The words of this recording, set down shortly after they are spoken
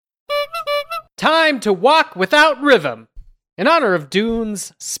time to walk without rhythm. In honor of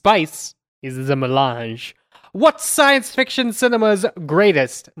Dune's spice is the melange. What's science fiction cinema's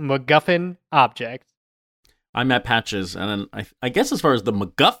greatest MacGuffin object? I'm Matt Patches, and I guess as far as the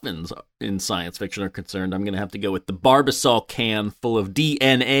MacGuffins in science fiction are concerned, I'm going to have to go with the Barbasol can full of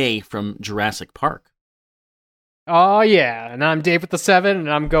DNA from Jurassic Park. Oh yeah, and I'm Dave with the 7,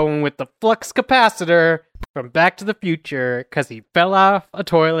 and I'm going with the flux capacitor from Back to the Future, because he fell off a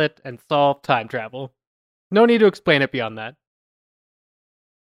toilet and solved time travel. No need to explain it beyond that.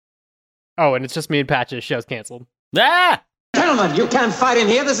 Oh, and it's just me and Patches. Show's canceled. Ah! Gentlemen, you can't fight in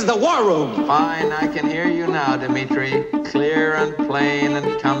here. This is the war room. Fine, I can hear you now, Dimitri. Clear and plain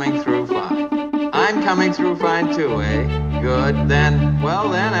and coming through fine. I'm coming through fine too, eh? Good. Then,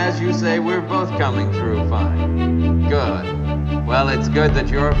 as you say, we're both coming through fine. Good. Well, it's good that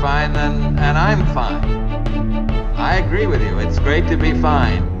you're fine and I'm fine. I agree with you. It's great to be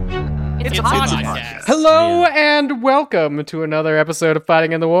fine. It's a podcast. Hello and welcome to another episode of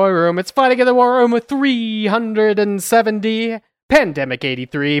Fighting in the War Room. It's Fighting in the War Room with 370, Pandemic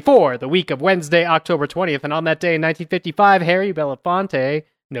 83, for the week of Wednesday, October 20th. And on that day in 1955, Harry Belafonte,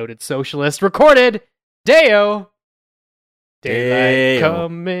 noted socialist, recorded Day-O. Daylight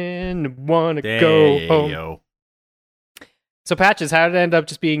coming, wanna go home. So, Patches, how did it end up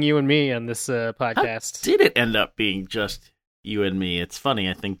just being you and me on this podcast? How did it end up being just you and me? It's funny,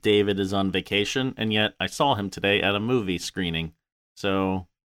 I think David is on vacation, and yet I saw him today at a movie screening. So,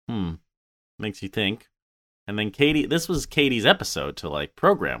 makes you think. And then Katie, this was Katie's episode to,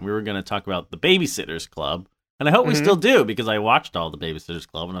 program. We were going to talk about the Babysitters Club, and I hope we still do, because I watched all the Babysitters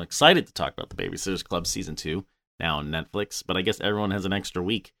Club, and I'm excited to talk about the Babysitters Club Season 2, now on Netflix, but I guess everyone has an extra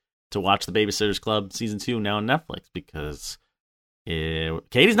week to watch the Babysitters Club Season 2 now on Netflix, because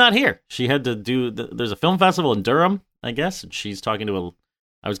Katie's not here. She had to do, there's a film festival in Durham, I guess, and she's talking to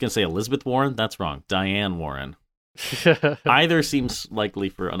I was going to say Elizabeth Warren. That's wrong. Diane Warren. Either seems likely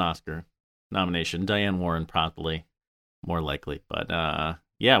for an Oscar nomination. Diane Warren probably more likely. But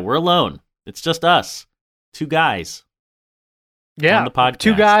yeah, we're alone. It's just us. Two guys. Yeah, on the podcast.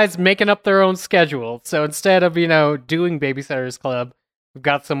 Two guys making up their own schedule. So instead of, doing Babysitters Club, we've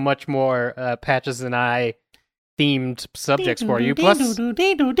got some much more Patches and I themed subjects for you. Plus,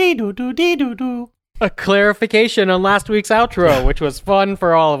 a clarification on last week's outro, which was fun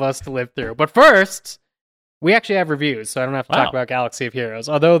for all of us to live through. But first, we actually have reviews, so I don't have to talk about Galaxy of Heroes,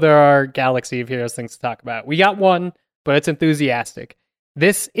 although there are Galaxy of Heroes things to talk about. We got one, but it's enthusiastic.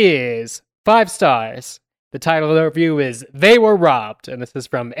 This is 5 stars. The title of the review is They Were Robbed, and this is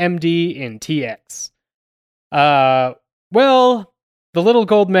from MD in TX. Well, the little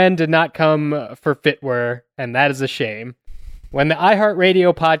gold men did not come for Fitwar, and that is a shame. When the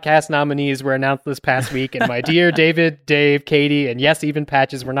iHeartRadio podcast nominees were announced this past week, and my dear David, Dave, Katie, and yes, even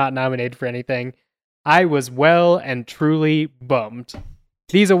Patches were not nominated for anything, I was well and truly bummed.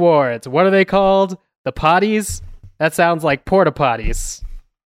 These awards, what are they called? The potties? That sounds like porta potties.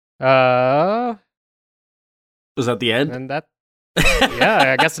 Was that the end? And that,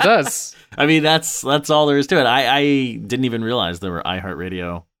 yeah, I guess it does. I mean, that's all there is to it. I didn't even realize there were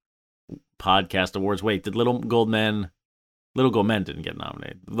iHeartRadio podcast awards. Wait, did Little Gold Men didn't get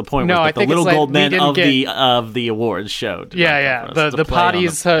nominated. The point was that the Little Gold Men of the awards show. Yeah. The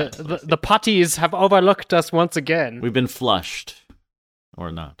potties, the potties have overlooked us once again. We've been flushed,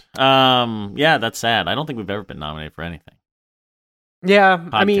 or not. Yeah, that's sad. I don't think we've ever been nominated for anything. Yeah,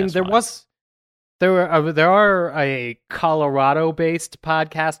 I mean, there are a Colorado-based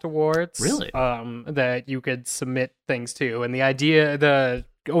podcast awards. Really? That you could submit things to, and the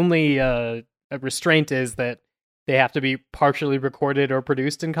only restraint is that they have to be partially recorded or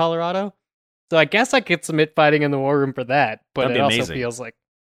produced in Colorado. So I guess I could submit Fighting in the War Room for that, but it also feels like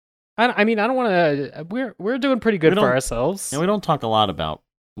I don't want to. We're doing pretty good for ourselves. Yeah, we don't talk a lot about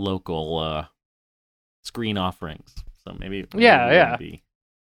local screen offerings, so maybe yeah.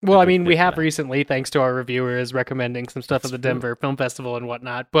 Well, I mean, we have recently, thanks to our reviewers recommending some stuff at the Denver Film Festival and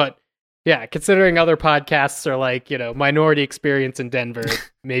whatnot. But yeah, considering other podcasts are Minority Experience in Denver,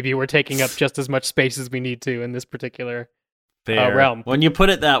 maybe we're taking up just as much space as we need to in this particular realm. When you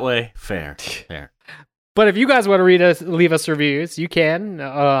put it that way, fair. But if you guys want to leave us reviews, you can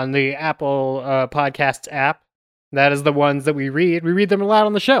on the Apple Podcasts app. That is the ones that we read. We read them a lot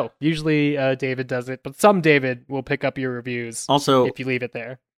on the show. Usually David does it, but some David will pick up your reviews also, if you leave it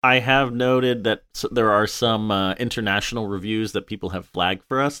there. I have noted that there are some international reviews that people have flagged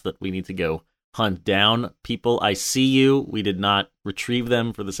for us that we need to go hunt down. People, I see you. We did not retrieve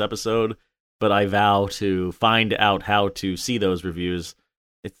them for this episode, but I vow to find out how to see those reviews.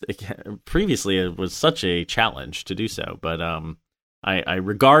 Previously, it was such a challenge to do so, but I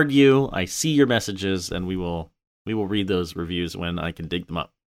regard you. I see your messages, and we will read those reviews when I can dig them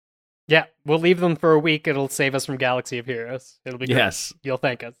up. Yeah, we'll leave them for a week. It'll save us from Galaxy of Heroes. It'll be great. Yes. You'll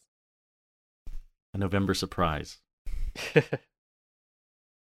thank us. A November surprise.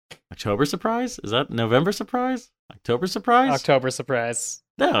 October surprise? Is that November surprise? October surprise? October surprise.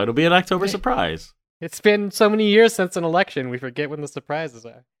 No, it'll be an October surprise. It's been so many years since an election, we forget when the surprises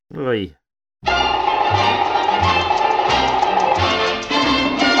are. Oy.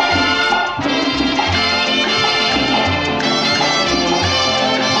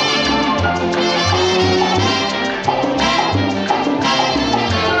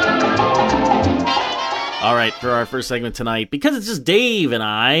 All right, for our first segment tonight, because it's just Dave and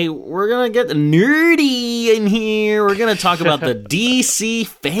I, we're going to get nerdy in here. We're going to talk about the DC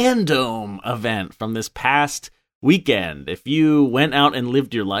Fandom event from this past weekend. If you went out and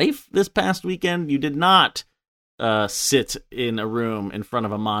lived your life this past weekend, you did not sit in a room in front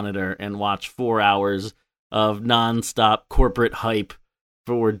of a monitor and watch 4 hours of nonstop corporate hype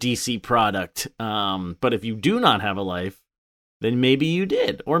for DC product. But if you do not have a life, then maybe you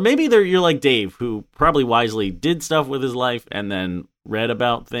did. Or maybe you're like Dave, who probably wisely did stuff with his life and then read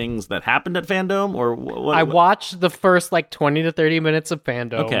about things that happened at Fandom. Or what? I watched the first 20 to 30 minutes of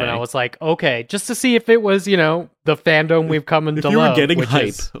Fandom, and I was like, okay, just to see if it was, the Fandom we've come into love. If you were getting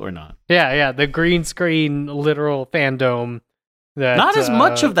hype or not. Yeah, the green screen literal Fandom. That, not as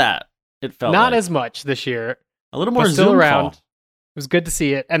much of that, it felt Not like. as much this year. A little more still Zoom around. call. It was good to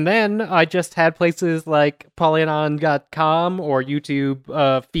see it. And then I just had places like Polygon.com or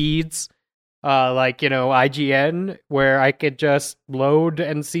YouTube feeds, IGN, where I could just load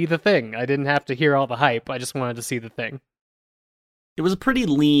and see the thing. I didn't have to hear all the hype. I just wanted to see the thing. It was a pretty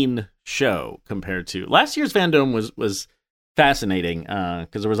lean show compared to last year's Fandom. Was fascinating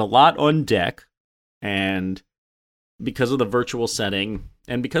because there was a lot on deck, and because of the virtual setting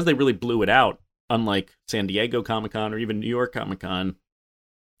and because they really blew it out, unlike San Diego Comic-Con or even New York Comic-Con,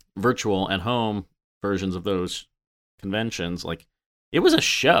 virtual at home versions of those conventions, it was a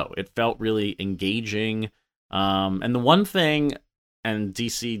show. It felt really engaging. And the one thing, and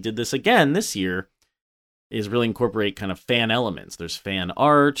DC did this again this year, is really incorporate kind of fan elements. There's fan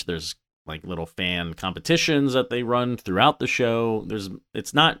art, there's little fan competitions that they run throughout the show.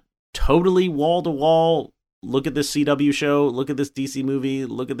 It's not totally wall to wall. Look at this CW show, look at this DC movie,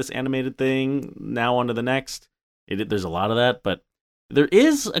 look at this animated thing, now on to the next. There's a lot of that, but there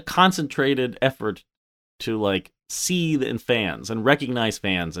is a concentrated effort to see the fans and recognize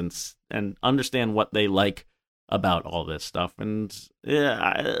fans and understand what they like about all this stuff. And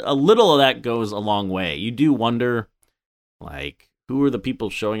a little of that goes a long way. You do wonder, who are the people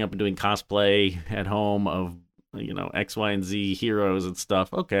showing up and doing cosplay at home of, X, Y, and Z heroes and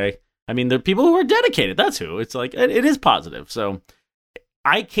stuff? Okay. I mean, there are people who are dedicated. That's who. It's it is positive. So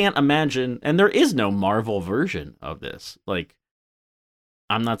I can't imagine, and there is no Marvel version of this.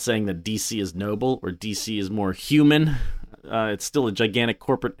 I'm not saying that DC is noble or DC is more human. It's still a gigantic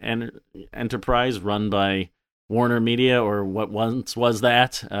corporate enterprise run by Warner Media, or what once was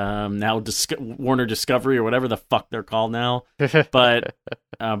that. Now Warner Discovery, or whatever the fuck they're called now. But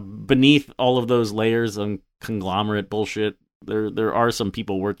beneath all of those layers of conglomerate bullshit, there are some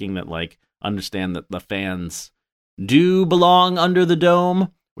people working that understand that the fans do belong under the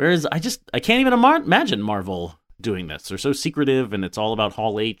dome. Whereas I can't even imagine Marvel doing this. They're so secretive, and it's all about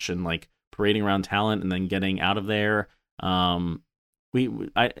Hall H and parading around talent and then getting out of there.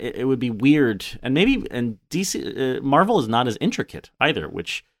 It would be weird, and DC Marvel is not as intricate either,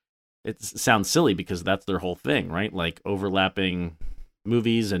 which it sounds silly because that's their whole thing, right? Overlapping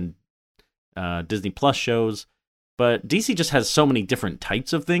movies and Disney Plus shows. But DC just has so many different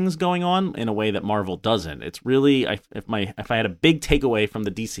types of things going on in a way that Marvel doesn't. It's really, if I had a big takeaway from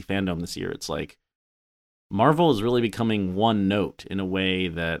the DC Fandom this year, it's Marvel is really becoming one note in a way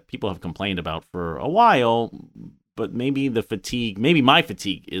that people have complained about for a while. But maybe my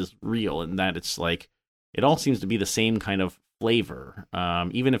fatigue is real in that it's it all seems to be the same kind of flavor.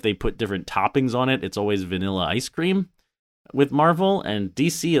 Even if they put different toppings on it, it's always vanilla ice cream with Marvel. And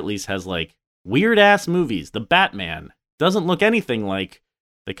DC at least has weird ass movies. The Batman doesn't look anything like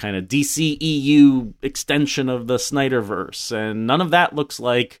the kind of DCEU extension of the Snyderverse, and none of that looks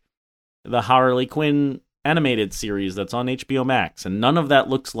like the Harley Quinn animated series that's on HBO Max, and none of that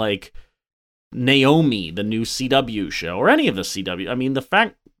looks like Naomi, the new CW show, or any of the CW. I mean,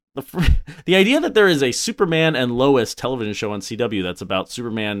 the idea that there is a Superman and Lois television show on CW that's about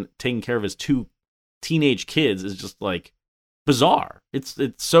Superman taking care of his two teenage kids is just bizarre. It's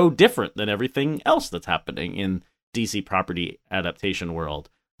so different than everything else that's happening in DC property adaptation world.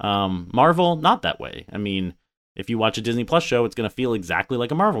 Marvel, not that way. I mean, if you watch a Disney Plus show, it's going to feel exactly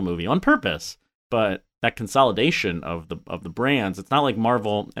like a Marvel movie on purpose. But that consolidation of the brands, it's not like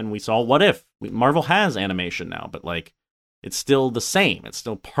Marvel, and we saw What If. Marvel has animation now, but like it's still the same. It's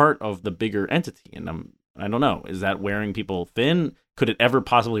still part of the bigger entity. And I don't know, is that wearing people thin? Could it ever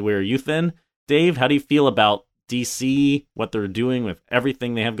possibly wear you thin? Dave, how do you feel about DC, what they're doing with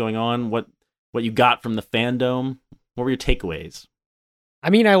everything they have going on, what you got from the fandom? What were your takeaways? I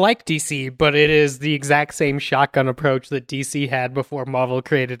mean, I like DC, but it is the exact same shotgun approach that DC had before Marvel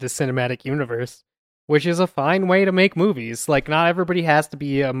created a cinematic universe, which is a fine way to make movies. Like, not everybody has to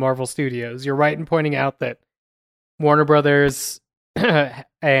be Marvel Studios. You're right in pointing out that Warner Brothers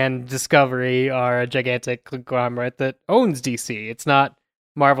and Discovery are a gigantic conglomerate that owns DC. It's not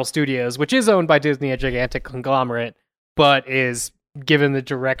Marvel Studios, which is owned by Disney, a gigantic conglomerate, but is given the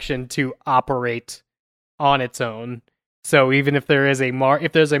direction to operate on its own. So even if there is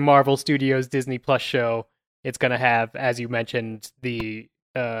if there's a Marvel Studios Disney Plus show, it's going to have, as you mentioned, the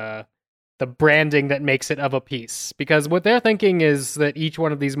branding that makes it of a piece. Because what they're thinking is that each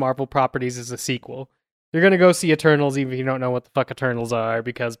one of these Marvel properties is a sequel. You're going to go see Eternals even if you don't know what the fuck Eternals are,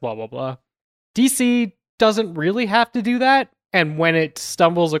 because blah, blah, blah. DC doesn't really have to do that, and when it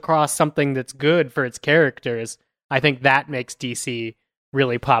stumbles across something that's good for its characters, I think that makes DC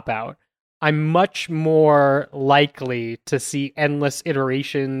really pop out. I'm much more likely to see endless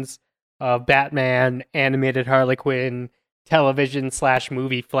iterations of Batman, animated Harley Quinn,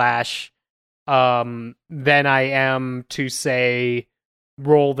 television/movie Flash, than I am to, say,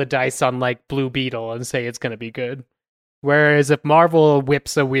 roll the dice on, like, Blue Beetle and say it's going to be good. Whereas if Marvel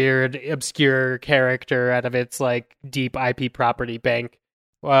whips a weird, obscure character out of its, like, deep IP property bank,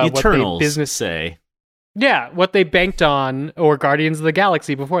 Eternals, say. Yeah, what they banked on, or Guardians of the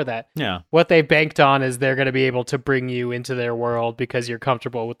Galaxy before that. Yeah. What they banked on is they're going to be able to bring you into their world because you're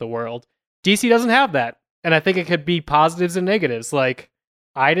comfortable with the world. DC doesn't have that. And I think it could be positives and negatives. Like,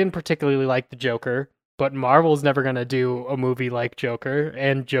 I didn't particularly like the Joker, but Marvel's never going to do a movie like Joker,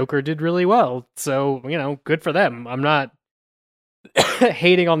 and Joker did really well. So, good for them. I'm not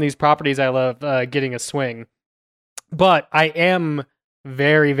hating on these properties. I love getting a swing. But I am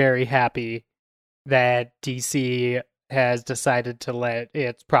very, very happy that DC has decided to let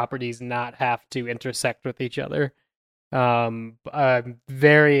its properties not have to intersect with each other. I'm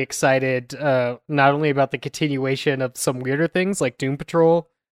very excited, not only about the continuation of some weirder things like Doom Patrol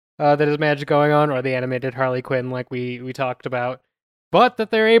that has managed going on, or the animated Harley Quinn like we talked about, but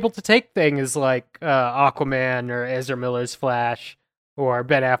that they're able to take things like Aquaman or Ezra Miller's Flash or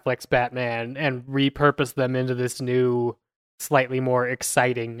Ben Affleck's Batman and repurpose them into this new, slightly more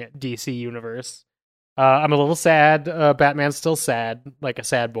exciting DC universe. I'm a little sad. Batman's still sad, like a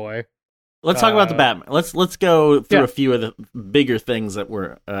sad boy. Let's talk about the Batman. Let's go through a few of the bigger things that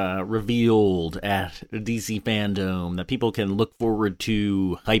were revealed at DC Fandom that people can look forward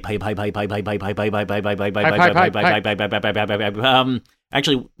to. Hype.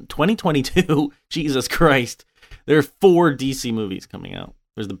 Actually, 2022. Jesus Christ, there are 4 DC movies coming out.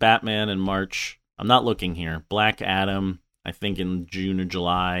 There's the Batman in March. I'm not looking here. Black Adam, I think in June or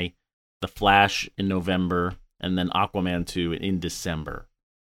July. The Flash in November, and then Aquaman 2 in December.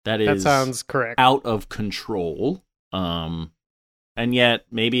 That sounds correct. Out of control. And yet,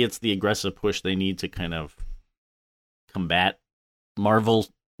 maybe it's the aggressive push they need to kind of combat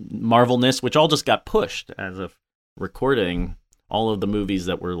Marvelness, which all just got pushed as of recording. All of the movies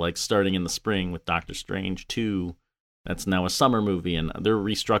that were like starting in the spring with Doctor Strange 2, that's now a summer movie, and they're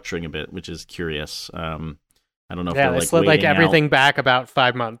restructuring a bit, which is curious. I don't know if they're they slid like everything back about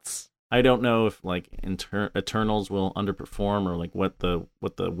 5 months. I don't know if like Eternals will underperform or like what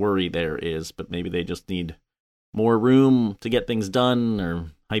the worry there is, but maybe they just need more room to get things done or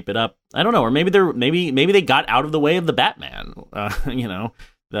hype it up. I don't know, or maybe they got out of the way of the Batman.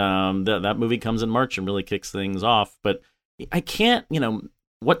 That movie comes in March and really kicks things off. But I can't,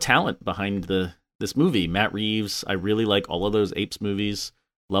 what talent behind this movie? Matt Reeves. I really like all of those Apes movies.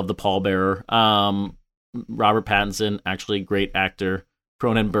 Love the pallbearer. Robert Pattinson, actually a great actor.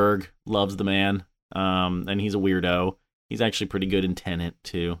 Cronenberg loves the man, and he's a weirdo. He's actually pretty good in Tenet,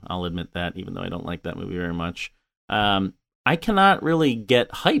 too. I'll admit that, even though I don't like that movie very much. I cannot really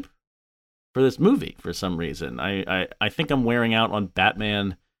get hype for this movie for some reason. I think I'm wearing out on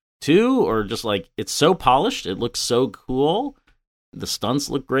Batman 2, or just like, it's so polished, it looks so cool, the stunts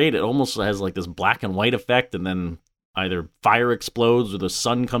look great, it almost has like this black and white effect, and then either fire explodes or the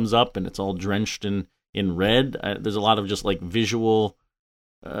sun comes up and it's all drenched in red. There's a lot of just like visual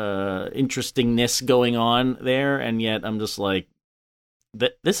interestingness going on there, and yet I'm just like,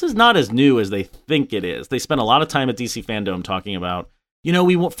 this is not as new as they think it is. They spent a lot of time at DC Fandom talking about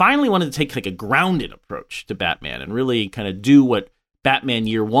we finally wanted to take like a grounded approach to Batman and really kind of do what Batman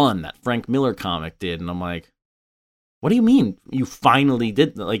Year One, that Frank Miller comic, did. And I'm like, what do you mean you finally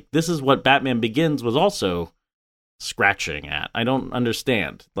did? Like, this is what Batman Begins was also scratching at. I don't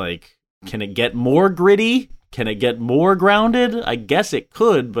understand. Like, can it get more gritty? Can it get more grounded? I guess it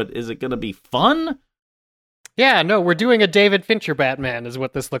could, but is it going to be fun? Yeah, no, we're doing a David Fincher Batman is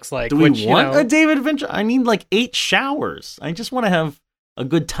what this looks like. Do we want a David Fincher? I need like 8 showers. I just want to have a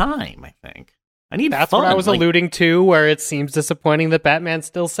good time, I think. I need That's fun. what I was alluding to, where it seems disappointing that Batman's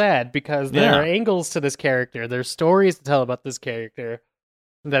still sad, because there are angles to this character. There's stories to tell about this character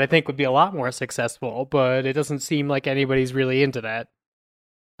that I think would be a lot more successful, but it doesn't seem like anybody's really into that.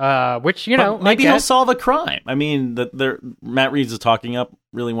 Which, maybe he'll solve a crime. I mean, Matt Reeves is talking up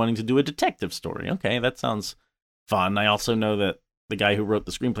really wanting to do a detective story. Okay, that sounds fun. I also know that the guy who wrote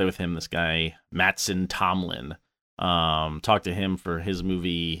the screenplay with him, this guy, Mattson Tomlin, talked to him for his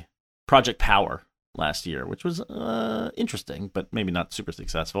movie Project Power last year, which was interesting, but maybe not super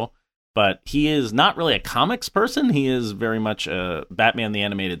successful. But he is not really a comics person. He is very much a Batman the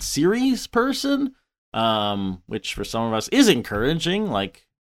Animated Series person, which for some of us is encouraging. Like,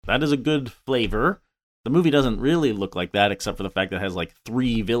 that is a good flavor. The movie doesn't really look like that, except for the fact that it has like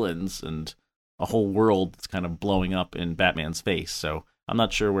 3 villains and a whole world that's kind of blowing up in Batman's face. So I'm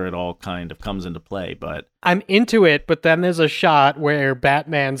not sure where it all kind of comes into play, but I'm into it. But then there's a shot where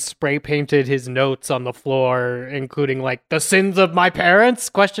Batman spray painted his notes on the floor, including like "the sins of my parents?" ?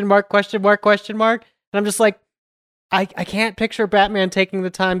 And I'm just like, I can't picture Batman taking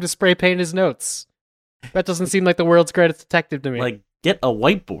the time to spray paint his notes. That doesn't seem like the world's greatest detective to me. Like, get a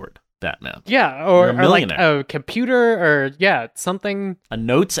whiteboard, Batman. Yeah, or like a computer, or something. A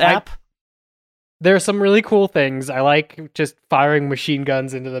notes app. There are some really cool things. I like just firing machine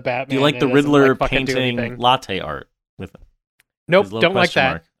guns into the Batman. Do you like the Riddler painting latte art with it? Nope, don't like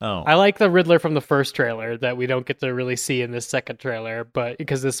that. Oh. I like the Riddler from the first trailer that we don't get to really see in this second trailer, but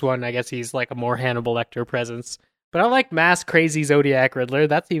because this one, I guess he's like a more Hannibal Lecter presence. But I like mass crazy Zodiac Riddler.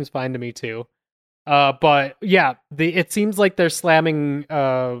 That seems fine to me too. But yeah, it seems like they're slamming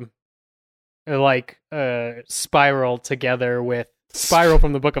Spiral together with Spiral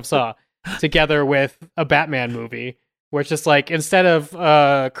from the Book of Saw together with a Batman movie, where it's just like, instead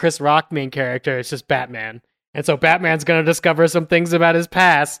of Chris Rock main character, it's just Batman. And so Batman's gonna discover some things about his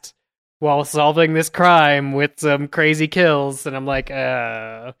past while solving this crime with some crazy kills. And I'm like,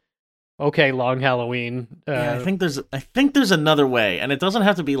 okay, Long Halloween. Yeah, I think there's another way, and it doesn't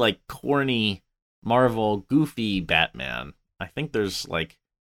have to be like corny Marvel goofy Batman. I think there's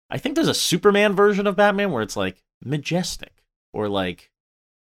a Superman version of Batman where it's like majestic, or like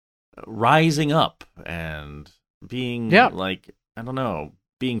rising up and being like, I don't know,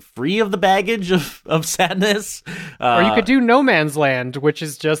 being free of the baggage of sadness. Or you could do No Man's Land, which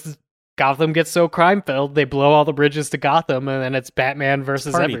is just Gotham gets so crime filled they blow all the bridges to Gotham, and then it's Batman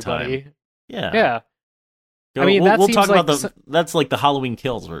versus everybody. Time. Yeah. Yeah. I mean, we'll talk about that's like the Halloween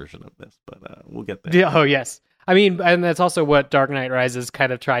Kills version of this, but we'll get there. Yeah, oh yes. I mean, and that's also what Dark Knight Rises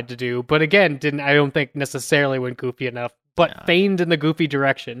kind of tried to do, but again, I don't think necessarily went goofy enough, but feigned in the goofy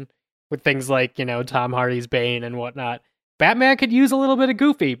direction with things like, Tom Hardy's Bane and whatnot. Batman could use a little bit of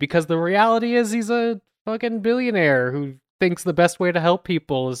goofy, because the reality is he's a fucking billionaire who thinks the best way to help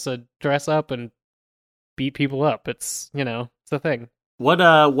people is to dress up and beat people up. It's, it's a thing. What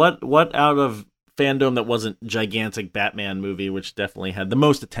out of fandom that wasn't gigantic Batman movie, which definitely had the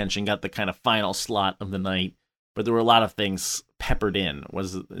most attention, got the kind of final slot of the night, but there were a lot of things peppered in.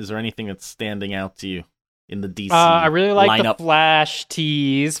 Is there anything that's standing out to you in the DC I really like lineup? The Flash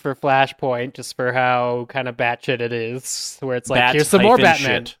tease for Flashpoint, just for how kind of batshit it is, where it's like, here's some more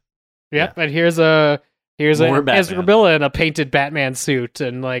Batman. Shit. Yep, yeah. And here's an Ezra Miller in a painted Batman suit,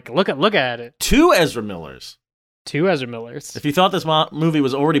 and like, look at it. 2 Ezra Millers. 2 Ezra Millers. If you thought this movie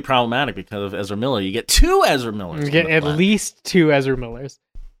was already problematic because of Ezra Miller, you get 2 Ezra Millers. You get at least 2 Ezra Millers.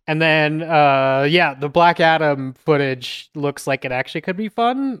 And then, the Black Adam footage looks like it actually could be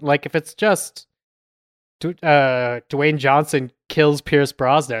fun. Like, if it's just Dwayne Johnson kills Pierce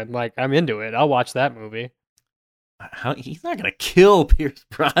Brosnan, like, I'm into it. I'll watch that movie. He's not going to kill Pierce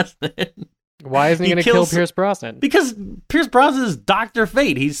Brosnan. Why isn't he going to kill Pierce Brosnan? Because Pierce Brosnan is Dr.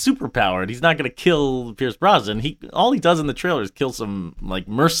 Fate. He's superpowered. He's not going to kill Pierce Brosnan. All he does in the trailer is kill some like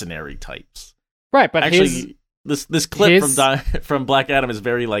mercenary types. Right, but actually, this clip from Black Adam is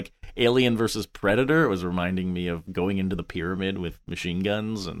very like Alien versus Predator. It was reminding me of going into the pyramid with machine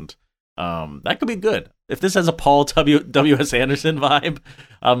guns, and that could be good. If this has a Paul W.S. Anderson vibe,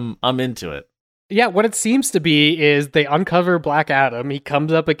 I'm into it. Yeah, what it seems to be is they uncover Black Adam, he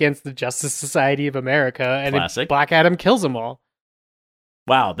comes up against the Justice Society of America, and Black Adam kills them all.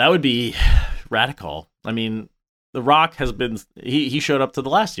 Wow, that would be radical. I mean, The Rock has been... He showed up to the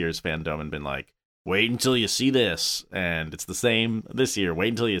last year's Fandom and been like, wait until you see this. And it's the same this year. Wait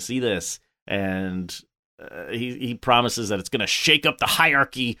until you see this. And he promises that it's going to shake up the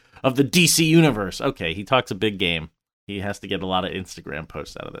hierarchy of the DC universe. Okay, he talks a big game. He has to get a lot of Instagram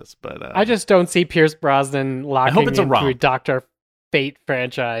posts out of this. But I just don't see Pierce Brosnan locking into romp. a Dr. Fate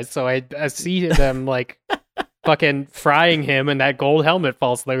franchise. So I see them like fucking frying him and that gold helmet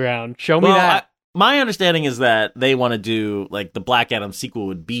falls to the ground. Show me that. My understanding is that they want to do, like, the Black Adam sequel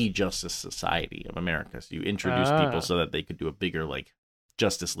would be Justice Society of America. So you introduce people so that they could do a bigger, like,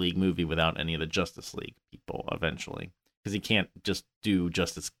 Justice League movie without any of the Justice League people eventually. Because you can't just do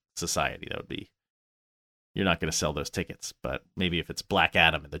Justice Society. That would be... You're not going to sell those tickets. But maybe if it's Black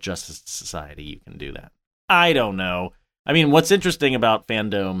Adam and the Justice Society, you can do that. I don't know. I mean, what's interesting about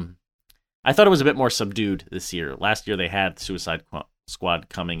Fandom... I thought it was a bit more subdued this year. Last year they had Suicide Squad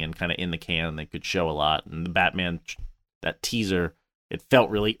coming in kind of in the can. They could show a lot. And the Batman, that teaser, it felt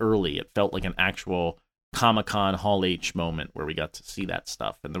really early. It felt like an actual Comic-Con Hall H moment where we got to see that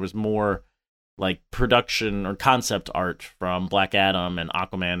stuff. And there was more like production or concept art from Black Adam and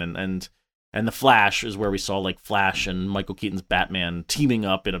Aquaman and The Flash is where we saw like Flash and Michael Keaton's Batman teaming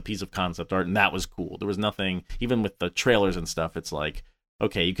up in a piece of concept art. And that was cool. There was nothing, even with the trailers and stuff, it's like,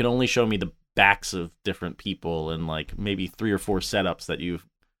 okay, you can only show me the backs of different people and like maybe 3 or 4 setups that you've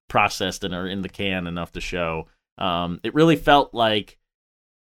processed and are in the can enough to show. It really felt like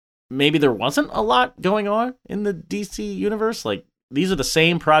maybe there wasn't a lot going on in the DC universe. Like, these are the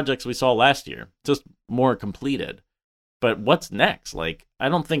same projects we saw last year, just more completed. But what's next? Like, I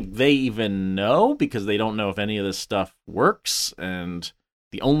don't think they even know because they don't know if any of this stuff works. And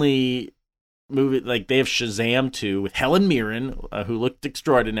the only movie, like, they have Shazam 2 with Helen Mirren, who looked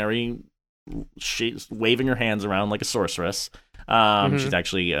extraordinary. She's waving her hands around like a sorceress. She's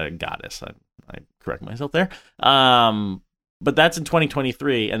actually a goddess. I correct myself there. But that's in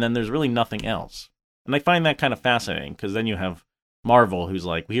 2023, and then there's really nothing else. And I find that kind of fascinating, because then you have Marvel, who's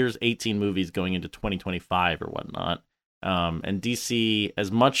like, well, here's 18 movies going into 2025 or whatnot. And DC,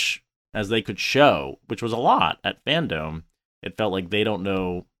 as much as they could show, which was a lot at Fandom, it felt like they don't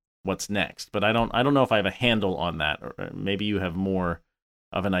know what's next. But I don't know if I have a handle on that, or maybe you have more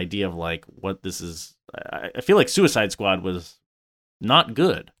of an idea of like what this is. I feel like Suicide Squad was not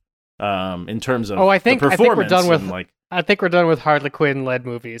good in terms of I think we're done with like. I think we're done with Harley Quinn led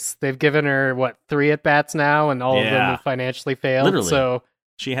movies. They've given her 3 at bats now, and all of them have financially failed. Literally. So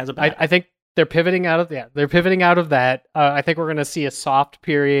She has a bat. I think they're pivoting out of They're pivoting out of that. I think we're going to see a soft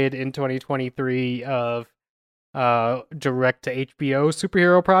period in 2023 of direct to HBO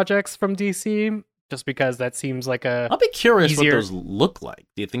superhero projects from DC, just because that seems like I'll be curious what those look like.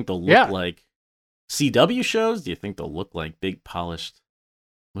 Do you think they'll look like CW shows? Do you think they'll look like big polished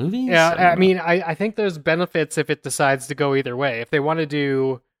movies? Yeah, I think there's benefits if it decides to go either way. If they want to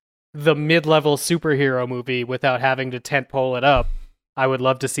do the mid-level superhero movie without having to tentpole it up, I would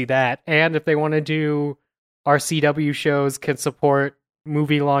love to see that. And if they want to do our CW shows can support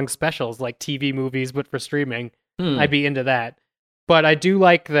movie-long specials like TV movies but for streaming, I'd be into that. But I do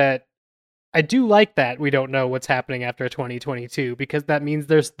like that we don't know what's happening after 2022, because that means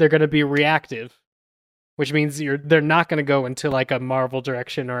they're going to be reactive. Which means they're not going to go into like a Marvel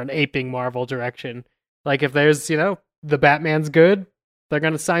direction or an aping Marvel direction. Like if there's, the Batman's good, they're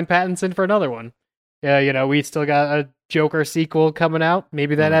going to sign Pattinson for another one. Yeah, we still got a Joker sequel coming out.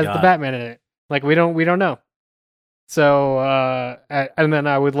 Maybe that has the Batman in it. Like we don't know. So and then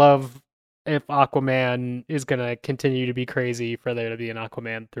I would love if Aquaman is going to continue to be crazy for there to be an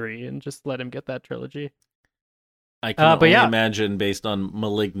Aquaman 3 and just let him get that trilogy. I can only imagine based on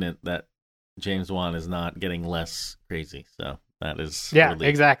Malignant that James Wan is not getting less crazy, so that is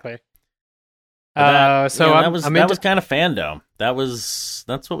exactly. That was kind of Fandom.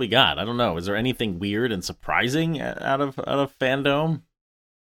 That's what we got. I don't know. Is there anything weird and surprising out of Fandom?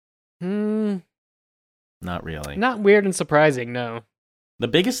 Not really. Not weird and surprising. No. The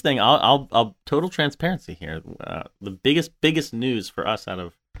biggest thing, I'll total transparency here. The biggest news for us out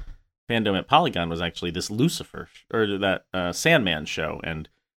of Fandom at Polygon was actually this Lucifer or that Sandman show and.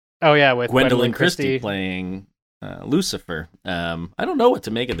 Oh yeah, with Gwendolyn Christie playing Lucifer. I don't know what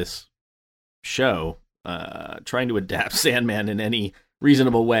to make of this show. Trying to adapt Sandman in any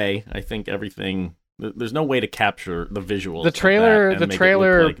reasonable way. I think everything. There's no way to capture the visuals. The trailer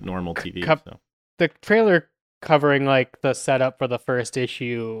look like normal TV. The trailer covering like the setup for the first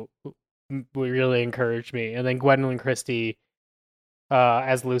issue really encouraged me, and then Gwendolyn Christie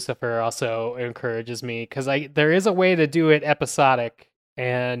as Lucifer also encourages me, because there is a way to do it episodic.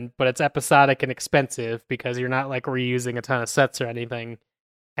 But it's episodic and expensive because you're not like reusing a ton of sets or anything.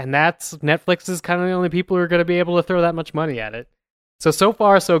 And Netflix is kind of the only people who are going to be able to throw that much money at it. So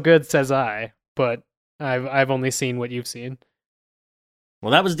far, so good, says I. But I've only seen what you've seen.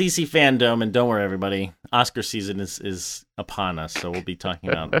 Well, that was DC Fandom, and don't worry, everybody. Oscar season is upon us, so we'll be talking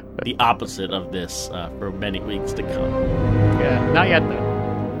about the opposite of this for many weeks to come. Yeah, not yet,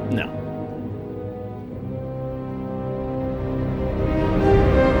 though. No.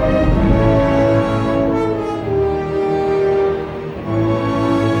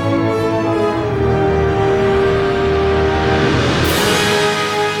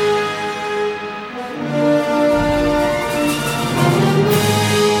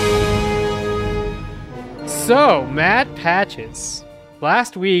 So, Matt Patches.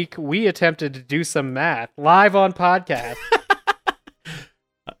 Last week, we attempted to do some math live on podcast.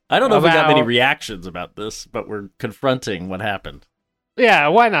 I don't know if we got many reactions about this, but we're confronting what happened. Yeah,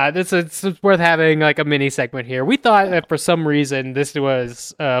 why not? It's worth having like a mini segment here. We thought that for some reason this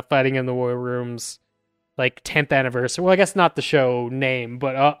was Fighting in the War Room's like 10th anniversary. Well, I guess not the show name,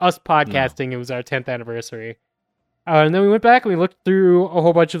 but us podcasting, It was our 10th anniversary. And then we went back and we looked through a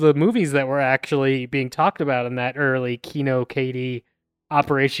whole bunch of the movies that were actually being talked about in that early Kino Katie,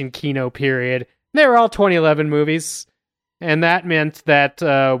 Operation Kino period. They were all 2011 movies, and that meant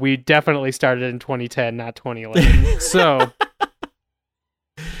that we definitely started in 2010, not 2011. So,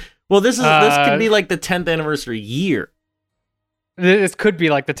 well, this could be like the 10th anniversary year. This could be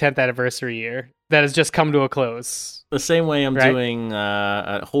like the 10th anniversary year that has just come to a close. The same way I'm doing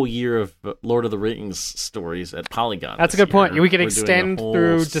a whole year of Lord of the Rings stories at Polygon. That's a good point. We could extend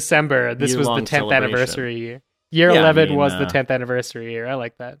through December. This was the 10th anniversary year. Year 11 was the 10th anniversary year. I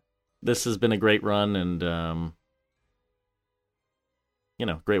like that. This has been a great run and,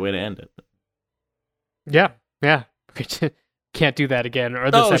 great way to end it. Yeah. Can't do that again. Or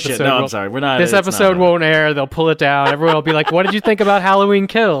this episode. Shit. No, I'm sorry. We're not. This episode won't air. They'll pull it down. Everyone will be like, "What did you think about Halloween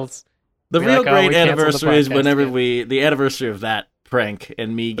Kills?" The real great anniversary is whenever the anniversary of that prank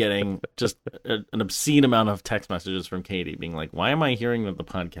and me getting just an obscene amount of text messages from Katie being like, "Why am I hearing that the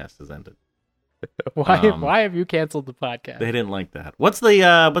podcast has ended? Why have you canceled the podcast?" They didn't like that. What's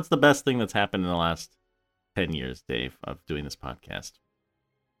the best thing that's happened in the last 10 years, Dave, of doing this podcast?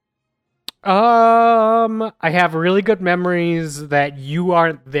 I have really good memories that you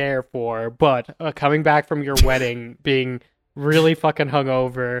aren't there for, but coming back from your wedding, being really fucking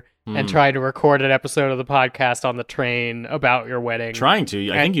hungover and trying to record an episode of the podcast on the train about your wedding. Trying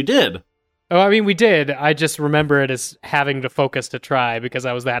to? I think you did. Oh, I mean, we did. I just remember it as having to focus to try because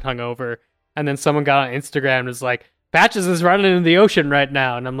I was that hungover. And then someone got on Instagram and was like, "Patches is running in the ocean right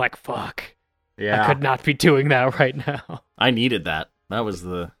now." And I'm like, fuck. Yeah. I could not be doing that right now. I needed that. That was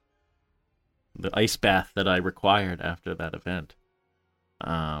the ice bath that I required after that event.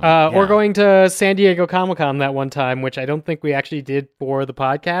 Or going to San Diego Comic-Con that one time, which I don't think we actually did for the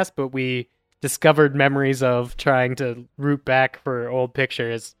podcast, but we discovered memories of trying to root back for old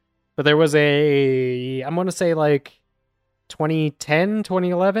pictures. But there was I'm going to say like 2010,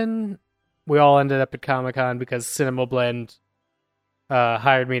 2011, we all ended up at Comic-Con because Cinema Blend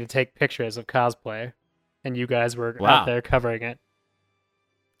hired me to take pictures of cosplay, and you guys were out there covering it.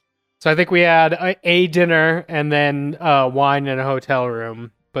 So I think we had a dinner and then wine in a hotel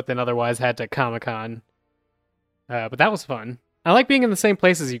room, but then otherwise had to Comic-Con. But that was fun. I like being in the same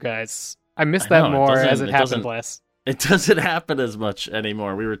place as you guys. I miss that more as it happened less. It doesn't happen as much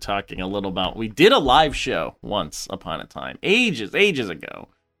anymore. We were talking a little about... We did a live show once upon a time, ages ago,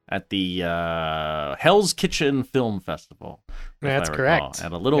 at the Hell's Kitchen Film Festival. That's correct.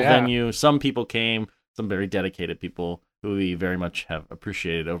 At a little venue. Some people came, some very dedicated people who we very much have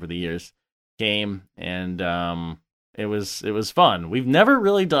appreciated over the years, came, and it was fun. We've never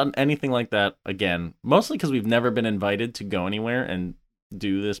really done anything like that again, mostly because we've never been invited to go anywhere and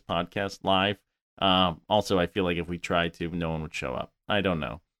do this podcast live. Also, I feel like if we tried to, no one would show up. I don't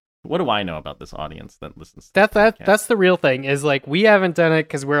know. What do I know about this audience that listens to that's the real thing, is like we haven't done it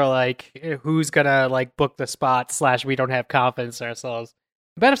because we're like, who's gonna like book the spot / we don't have confidence in ourselves.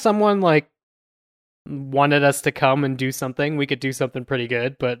 I bet if someone like wanted us to come and do something, we could do something pretty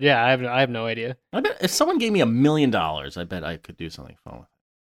good. But yeah, I have no idea. I bet if someone gave me $1 million, I bet I could do something fun with it.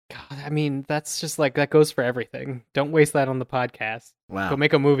 God, I mean, that's just like, that goes for everything. Don't waste that on the podcast. Wow. Go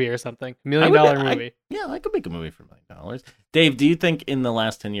make a movie or something. $1 million movie. I could make a movie for $1 million. Dave, do you think in the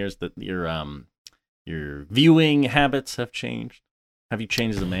last 10 years that your viewing habits have changed? Have you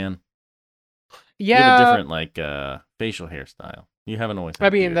changed as a man? Yeah. You have a different like facial hairstyle. You haven't always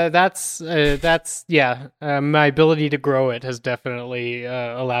had that's my ability to grow it has definitely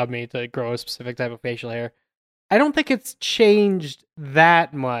allowed me to grow a specific type of facial hair. I don't think it's changed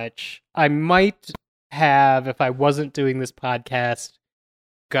that much. I might have, if I wasn't doing this podcast,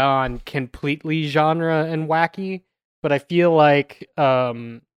 gone completely genre and wacky, but I feel like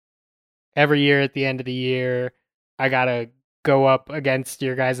every year at the end of the year, I gotta go up against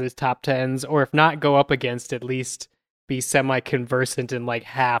your guys' top 10s, or if not go up against, at least be semi-conversant in like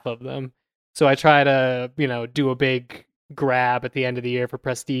half of them. So I try to, do a big grab at the end of the year for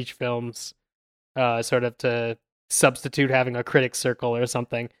prestige films, sort of to substitute having a critic circle or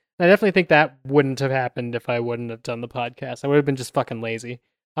something. And I definitely think that wouldn't have happened if I wouldn't have done the podcast. I would have been just fucking lazy.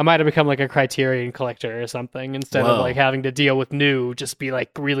 I might have become like a Criterion collector or something instead of like having to deal with new, just be like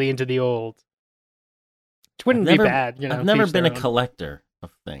really into the old. Which wouldn't be bad, I've never been a collector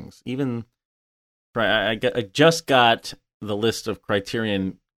of things. Even I just got the list of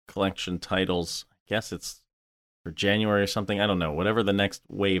Criterion collection titles. I guess it's for January or something. I don't know. Whatever the next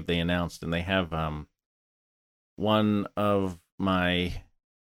wave they announced, and they have one of my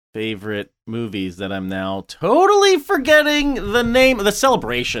favorite movies that I'm now totally forgetting the name. The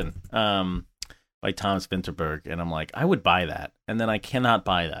Celebration, by Thomas Vinterberg, and I'm like, I would buy that, and then I cannot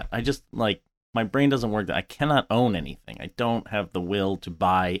buy that. I just like. My brain doesn't work. I cannot own anything. I don't have the will to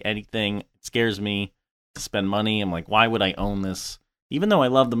buy anything. It scares me to spend money. I'm like, why would I own this? Even though I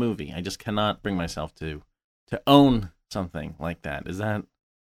love the movie, I just cannot bring myself to own something like that. Is that?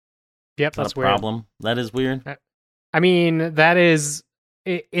 Yep, that's a problem. Weird. That is weird. I mean, that is.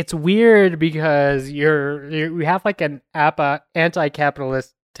 It's weird because you have like an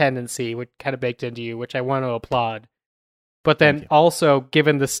anti-capitalist tendency, which kind of baked into you, which I want to applaud. But then also,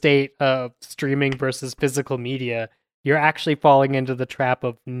 given the state of streaming versus physical media, you're actually falling into the trap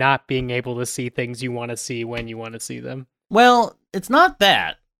of not being able to see things you want to see when you want to see them. Well, it's not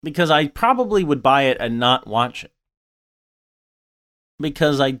that, because I probably would buy it and not watch it.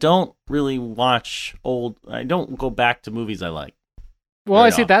 Because I don't really watch I don't go back to movies I like. Well, I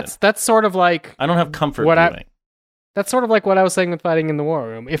see, often. That's sort of like... I don't have comfort viewing. That's sort of like what I was saying with Fighting in the War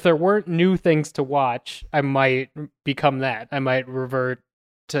Room. If there weren't new things to watch, I might become that. I might revert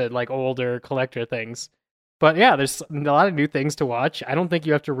to like older collector things. But yeah, there's a lot of new things to watch. I don't think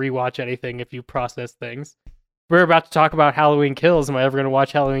you have to rewatch anything if you process things. We're about to talk about Halloween Kills. Am I ever going to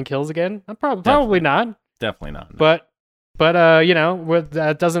watch Halloween Kills again? I'm probably not. Definitely not. No. But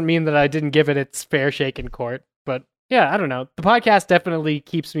that doesn't mean that I didn't give it its fair shake in court. But yeah, I don't know. The podcast definitely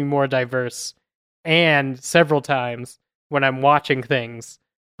keeps me more diverse. And several times when I'm watching things,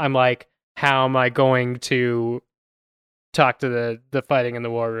 I'm like, how am I going to talk to the Fighting in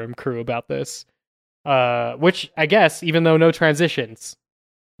the War Room crew about this? Which, I guess, even though no transitions,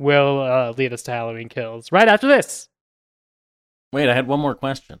 will lead us to Halloween Kills. Right after this! Wait, I had one more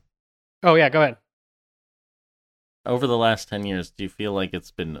question. Oh, yeah, go ahead. Over the last 10 years, do you feel like it's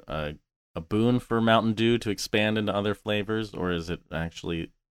been a boon for Mountain Dew to expand into other flavors, or is it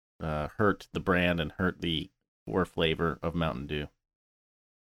actually... hurt the brand and hurt the core flavor of Mountain Dew?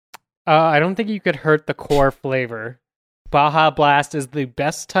 I don't think you could hurt the core flavor. Baja Blast is the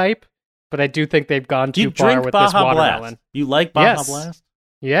best type, but I do think they've gone too far with this watermelon. Blast? You like Baja Blast?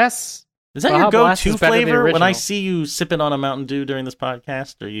 Yes. Is that Baja your go-to flavor? When I see you sipping on a Mountain Dew during this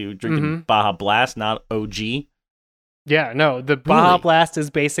podcast, are you drinking Baja Blast, not OG? Yeah, no. The Baja Blast is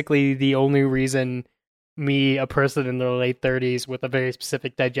basically the only reason me, a person in their late 30s with a very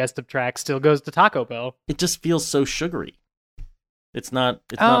specific digestive tract, still goes to Taco Bell. It just feels so sugary. It's not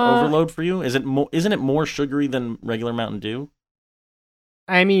overload for you? Isn't it more sugary than regular Mountain Dew?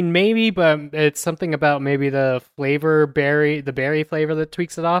 I mean, maybe, but it's something about maybe the berry flavor that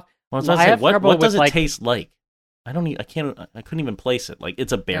tweaks it off. Well, I was say, what does it taste like? I couldn't even place it. Like,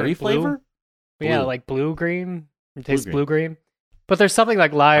 it's a berry flavor? Blue. Yeah, like blue-green. It tastes blue-green. But there's something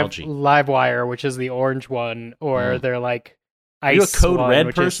like Livewire, which is the orange one, or they're like ice. Are you a Code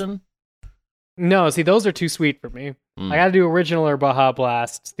Red person? No, see, those are too sweet for me. I gotta do original or Baja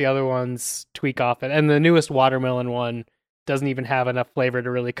Blast. The other ones tweak off it. And the newest watermelon one doesn't even have enough flavor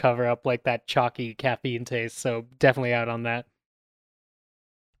to really cover up like that chalky caffeine taste, so definitely out on that.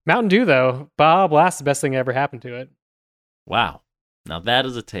 Mountain Dew, though, Baja Blast is the best thing that ever happened to it. Wow. Now that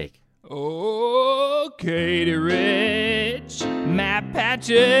is a take. Oh, Katie Rich, Matt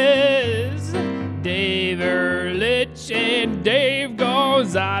Patches, Dave Ehrlich, and Dave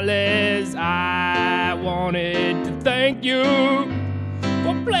Gonzalez. I wanted to thank you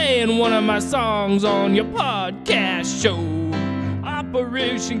for playing one of my songs on your podcast show.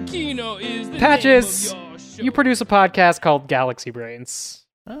 Operation Kino is the Patches, name of your show. You produce a podcast called Galaxy Brains.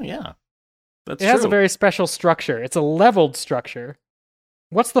 Oh, yeah. That's It has a very special structure. It's a leveled structure.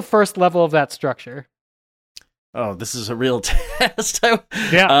 What's the first level of that structure? Oh, this is a real test.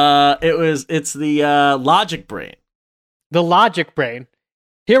 Yeah. It's the Logic Brain. The Logic Brain.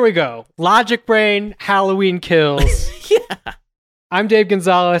 Here we go. Logic Brain, Halloween Kills. Yeah. I'm Dave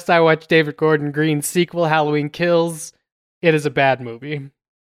Gonzalez. I watched David Gordon Green's sequel, Halloween Kills. It is a bad movie.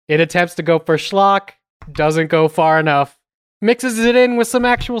 It attempts to go for schlock, doesn't go far enough, mixes it in with some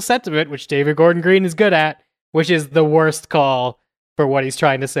actual sentiment, which David Gordon Green is good at, which is the worst call for what he's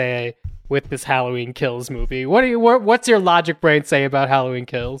trying to say with this Halloween Kills movie. What's your logic brain say about Halloween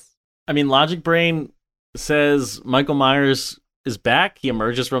Kills? I mean, logic brain says Michael Myers is back. He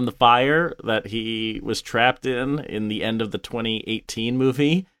emerges from the fire that he was trapped in the end of the 2018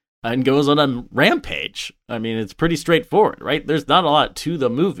 movie and goes on a rampage. I mean, it's pretty straightforward, right? There's not a lot to the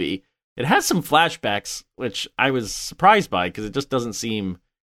movie. It has some flashbacks, which I was surprised by because it just doesn't seem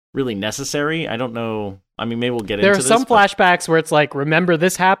really necessary. I don't know. I mean, maybe we'll get into this. There are some flashbacks where it's like, remember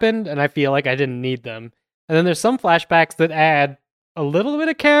this happened, and I feel like I didn't need them. And then there's some flashbacks that add a little bit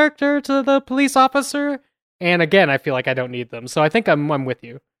of character to the police officer, and again, I feel like I don't need them. So I think I'm with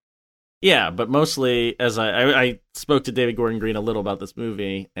you. Yeah, but mostly, as I spoke to David Gordon Green a little about this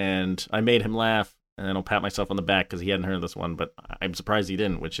movie, and I made him laugh, and I'll pat myself on the back because he hadn't heard this one, but I'm surprised he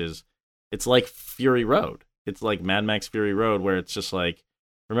didn't, which is, it's like Fury Road. It's like Mad Max Fury Road, where it's just like,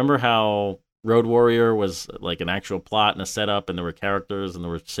 remember how Road Warrior was like an actual plot and a setup, and there were characters, and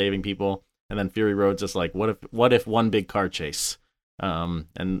there were saving people, and then Fury Road's just like, what if one big car chase?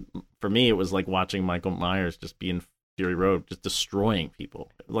 And for me, it was like watching Michael Myers just be in Fury Road, just destroying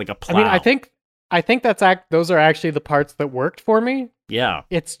people like a plow. I mean, I think those are actually the parts that worked for me. Yeah.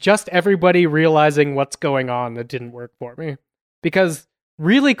 It's just everybody realizing what's going on that didn't work for me. Because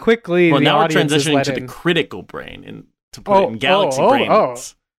really quickly, well, the now we're audience is transitioning to the critical brain and to put it in galaxy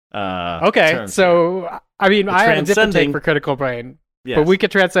brains. Okay, so here. I mean, I have a different take for critical brain, yes. But we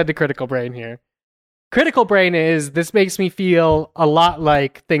could transcend to critical brain here. Critical brain is, this makes me feel a lot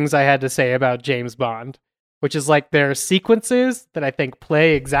like things I had to say about James Bond, which is like there are sequences that I think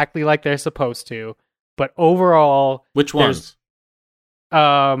play exactly like they're supposed to, but overall... Which ones?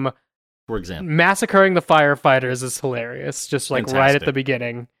 For example? Massacring the firefighters is hilarious, just like Fantastic. Right at the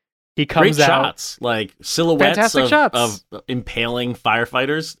beginning. He comes Great out... shots, like silhouettes of impaling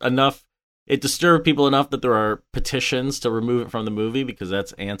firefighters. Enough, it disturbed people enough that there are petitions to remove it from the movie because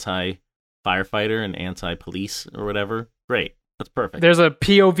that's anti-firefighter and anti-police or whatever. Great. That's perfect. There's a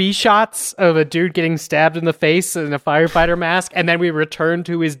POV shots of a dude getting stabbed in the face in a firefighter mask, and then we return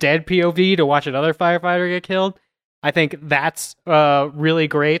to his dead POV to watch another firefighter get killed. I think that's really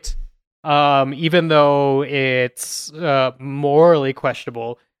great, even though it's morally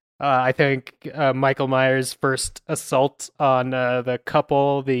questionable. I think Michael Myers' first assault on the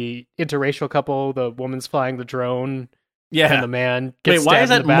couple, the interracial couple, the woman's flying the drone, and the man gets Wait, why is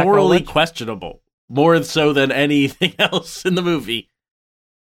that morally questionable? More so than anything else in the movie.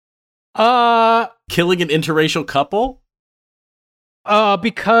 Killing an interracial couple?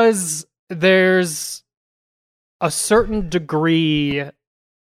 Because there's a certain degree.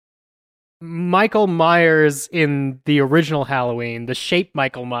 Michael Myers in the original Halloween, the shape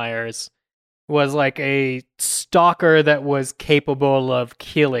Michael Myers, was like a stalker that was capable of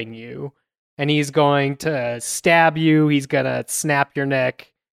killing you. And he's going to stab you, he's going to snap your neck.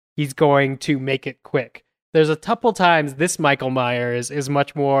 He's going to make it quick. There's a couple times this Michael Myers is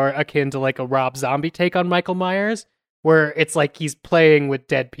much more akin to like a Rob Zombie take on Michael Myers, where it's like he's playing with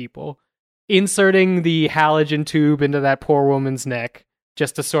dead people, inserting the halogen tube into that poor woman's neck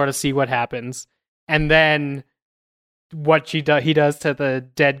just to sort of see what happens. And then what he does to the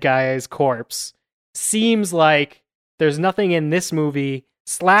dead guy's corpse seems like there's nothing in this movie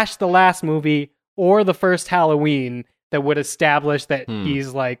 / the last movie or the first Halloween that would establish that he's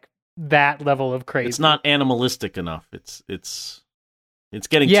like that level of crazy. It's not animalistic enough. It's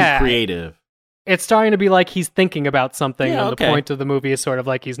getting too creative. It's starting to be like he's thinking about something, and the point of the movie is sort of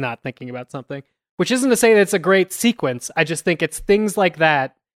like he's not thinking about something. Which isn't to say that it's a great sequence. I just think it's things like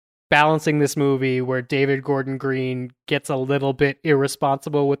that balancing this movie where David Gordon Green gets a little bit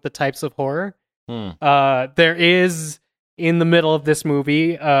irresponsible with the types of horror. There is, in the middle of this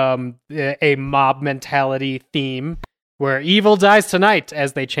movie, a mob mentality theme where evil dies tonight,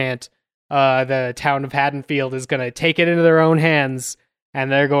 as they chant. The town of Haddonfield is going to take it into their own hands,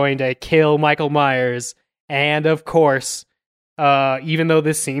 and they're going to kill Michael Myers. And of course, even though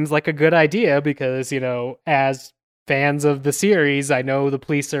this seems like a good idea, because, you know, as fans of the series, I know the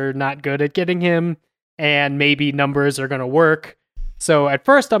police are not good at getting him, and maybe numbers are going to work. So at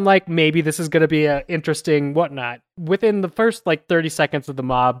first I'm like, maybe this is going to be an interesting whatnot. Within the first like 30 seconds of the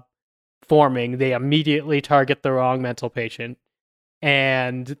mob forming, they immediately target the wrong mental patient.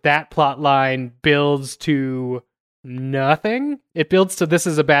 And that plot line builds to nothing. It builds to this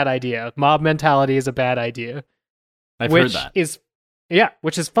is a bad idea. Mob mentality is a bad idea. I've heard that.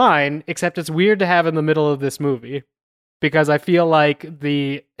 Which is fine, except it's weird to have in the middle of this movie. because I feel like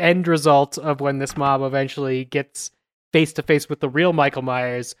the end result of when this mob eventually gets face to face with the real Michael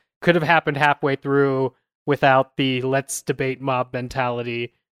Myers could have happened halfway through without the let's debate mob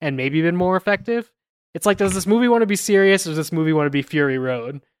mentality and maybe been more effective. It's like, does this movie want to be serious or does this movie want to be Fury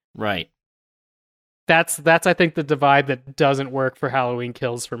Road? Right. That's I think the divide that doesn't work for Halloween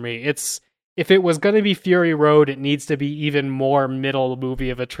Kills for me. It's, if it was going to be Fury Road, it needs to be even more middle movie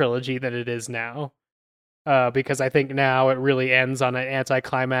of a trilogy than it is now. Because I think now it really ends on an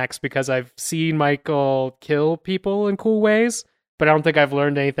anticlimax because I've seen Michael kill people in cool ways, but I don't think I've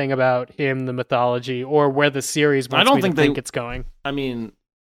learned anything about him, the mythology, or where the series wants me to think it's going. I mean,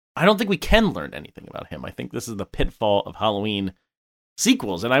 I don't think we can learn anything about him. I think this is the pitfall of Halloween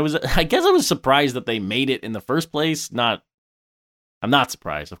sequels, and I guess I was surprised that they made it in the first place. I'm not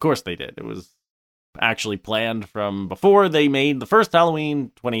surprised. Of course they did. It was actually planned from before they made the first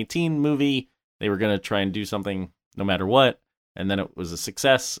Halloween 2018 movie. They were going to try and do something no matter what, and then it was a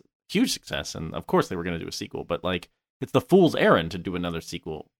success, huge success, and of course they were going to do a sequel, but like, it's the fool's errand to do another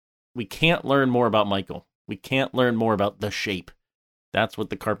sequel. We can't learn more about Michael. We can't learn more about The Shape. That's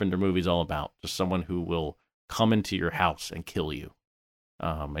what the Carpenter movie's all about. Just someone who will come into your house and kill you.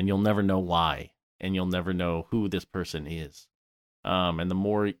 And you'll never know why, and you'll never know who this person is. And the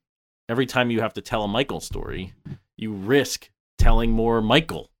more, every time you have to tell a Michael story, you risk telling more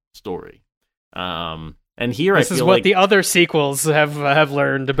Michael story. And here this I feel is what like the other sequels have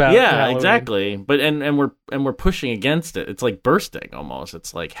learned about. Yeah, Halloween. exactly. But and we're pushing against it. It's like bursting almost.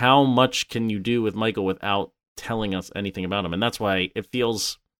 It's like, how much can you do with Michael without telling us anything about him? And that's why it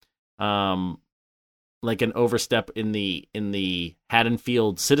feels like an overstep in the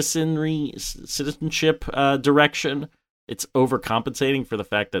Haddonfield citizenship direction. It's overcompensating for the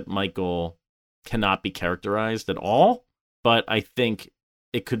fact that Michael cannot be characterized at all. But I think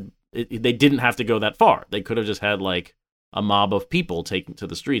they didn't have to go that far. They could have just had like a mob of people taken to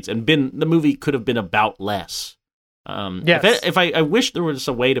the streets, and the movie could have been about less. Yes. If I wish there was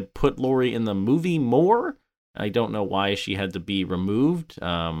a way to put Laurie in the movie more. I don't know why she had to be removed.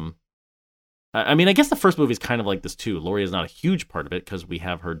 I mean, I guess the first movie is kind of like this too. Laurie is not a huge part of it because we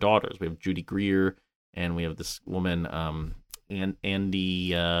have her daughters. We have Judy Greer, and we have this woman, and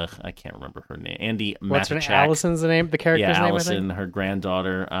Andy, I can't remember her name. Andy What's her Matichak. name? Allison's the name, the character's name, Allison, I think? her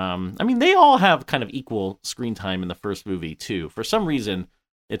granddaughter. I mean, they all have kind of equal screen time in the first movie too. For some reason,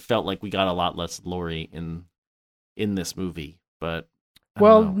 it felt like we got a lot less Laurie in this movie. But I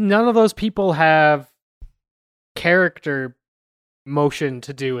don't know. None of those people have character motion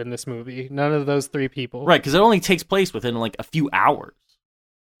to do in this movie. None of those three people. Right, because it only takes place within like a few hours.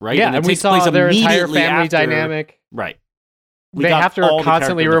 Right? Yeah, and we saw their entire family dynamic. Right. They have to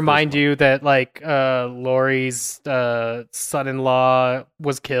constantly remind you that like Laurie's son-in-law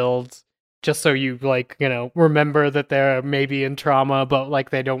was killed, just so you like, you know, remember that they're maybe in trauma, but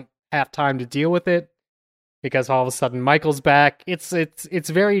like they don't have time to deal with it because all of a sudden Michael's back. It's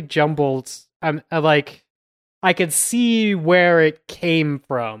very jumbled. I could see where it came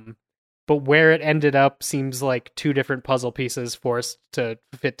from, but where it ended up seems like two different puzzle pieces forced to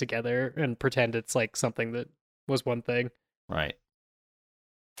fit together and pretend it's like something that was one thing. Right.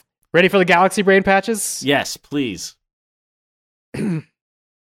 Ready for the Galaxy Brain Patches? Yes, please.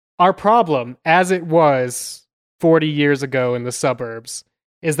 Our problem, as it was 40 years ago in the suburbs,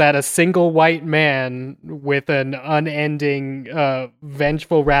 is that a single white man with an unending,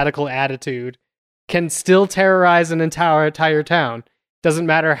 vengeful, radical attitude can still terrorize an entire town. Doesn't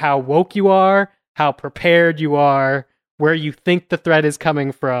matter how woke you are, how prepared you are, where you think the threat is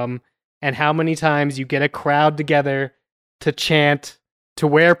coming from, and how many times you get a crowd together to chant, to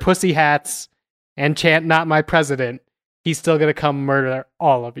wear pussy hats, and chant "Not My President." He's still gonna come murder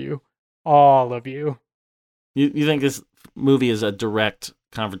all of you. All of you. You think this movie is a direct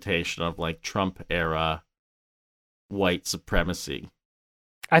confrontation of like Trump era white supremacy?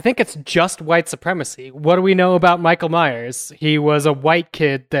 I think it's just white supremacy. What do we know about Michael Myers? He was a white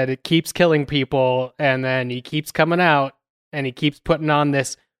kid that it keeps killing people, and then he keeps coming out, and he keeps putting on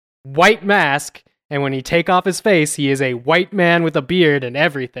this white mask, and when he take off his face, he is a white man with a beard and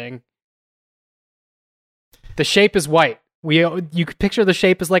everything. The Shape is white. You could picture The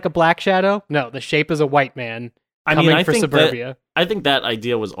Shape as like a Black Shadow? No, The Shape is a white man coming for suburbia. I think that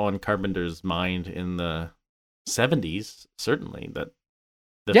idea was on Carpenter's mind in the 70s, certainly.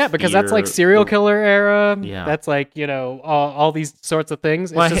 Because that's like serial killer era. Yeah. That's like, you know, all these sorts of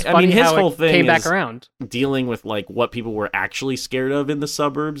things. It's well, just I funny mean, his how whole it thing came back is around. Dealing with like what people were actually scared of in the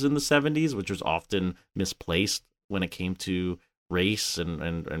suburbs in the 70s, which was often misplaced when it came to race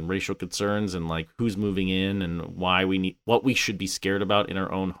and racial concerns and like who's moving in and why what we should be scared about in our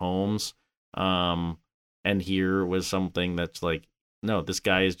own homes. And here was something that's like, no, this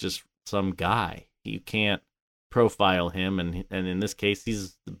guy is just some guy. You can't profile him, and in this case,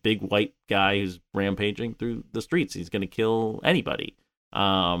 he's the big white guy who's rampaging through the streets. He's going to kill anybody.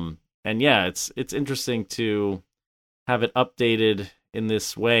 And yeah, it's interesting to have it updated in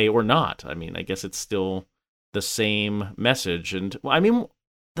this way or not. I mean, I guess it's still the same message. And I mean,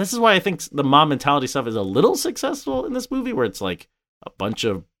 this is why I think the mom mentality stuff is a little successful in this movie, where it's like a bunch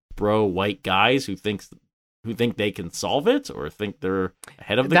of bro white guys who think they can solve it or think they're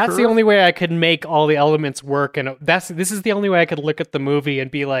ahead of the curve. That's the only way I could make all the elements work, and this is the only way I could look at the movie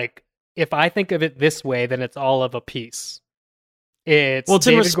and be like, if I think of it this way, then it's all of a piece. It's in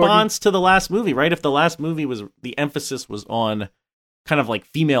David response to the last movie, right? If the last movie was, the emphasis was on kind of like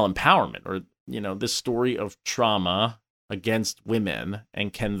female empowerment, or this story of trauma against women,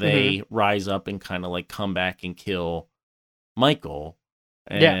 and can they rise up and kind of like come back and kill Michael?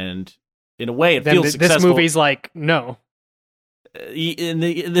 And in a way, it feels successful. This movie's like, no. In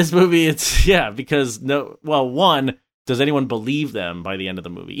this movie, it's, because one, does anyone believe them by the end of the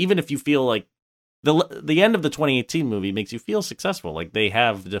movie? Even if you feel like the end of the 2018 movie makes you feel successful, like they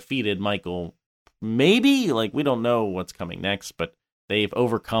have defeated Michael, maybe, like we don't know what's coming next, but they've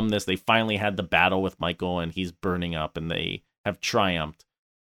overcome this. They finally had the battle with Michael, and he's burning up, and they have triumphed.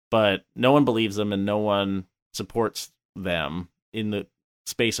 But no one believes them, and no one supports them in the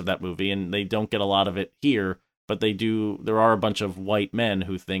space of that movie, and they don't get a lot of it here, but they do. There are a bunch of white men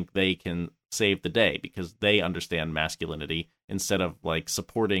who think they can save the day because they understand masculinity, instead of like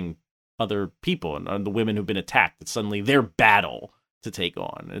supporting other people and the women who've been attacked. It's suddenly their battle to take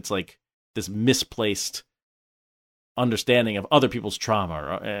on. It's like this misplaced understanding of other people's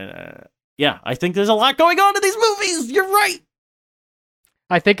trauma. I think there's a lot going on in these movies. You're right.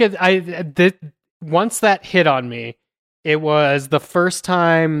 I think once that hit on me, it was the first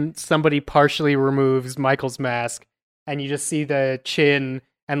time somebody partially removes Michael's mask, and you just see the chin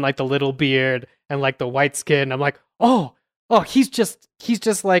and like the little beard and like the white skin. I'm like, oh, he's just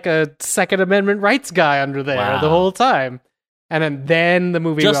like a Second Amendment rights guy under there the whole time. And then the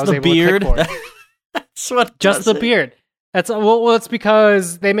movie, just I was the able beard. to click for it. That's what just the beard. That's it's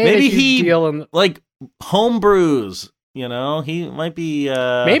because they made a huge deal in like homebrews. He might be...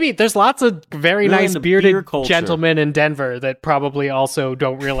 maybe there's lots of very really nice bearded culture. Gentlemen in Denver that probably also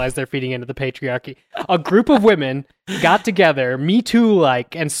don't realize they're feeding into the patriarchy. A group of women got together, Me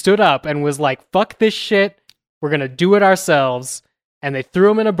Too-like, and stood up and was like, fuck this shit, we're gonna do it ourselves. And they threw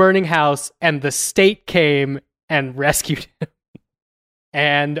him in a burning house, and the state came and rescued him.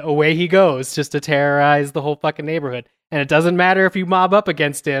 And away he goes, just to terrorize the whole fucking neighborhood. And it doesn't matter if you mob up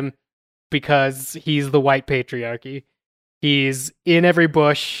against him, because he's the white patriarchy. He's in every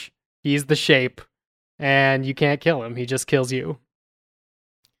bush, he's the shape, and you can't kill him. He just kills you.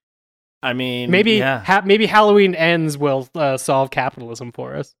 I mean, maybe Halloween Ends will solve capitalism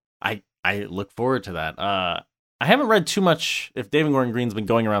for us. I look forward to that. I haven't read too much. If David Gordon Green's been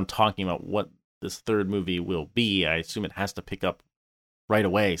going around talking about what this third movie will be, I assume it has to pick up right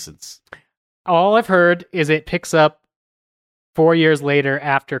away, since... All I've heard is it picks up 4 years later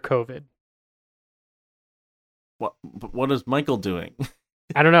after COVID. What is Michael doing?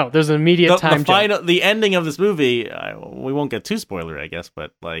 I don't know. There's an immediate time jump. The ending of this movie, we won't get too spoilery, I guess,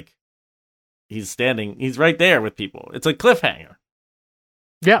 but like he's right there with people. It's a cliffhanger.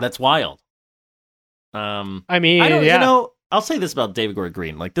 Yeah, that's wild. I mean, I'll say this about David Gordon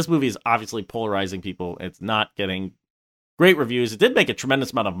Green. Like, this movie is obviously polarizing people. It's not getting great reviews. It did make a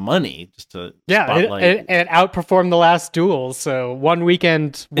tremendous amount of money just to spotlight. It outperformed The Last Duel, so one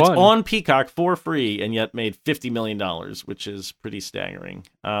weekend won. It's on Peacock for free and yet made $50 million, which is pretty staggering.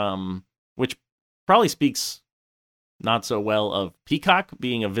 Which probably speaks not so well of Peacock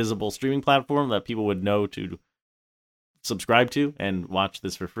being a visible streaming platform that people would know to subscribe to and watch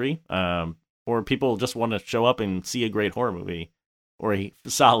this for free. Or people just want to show up and see a great horror movie or a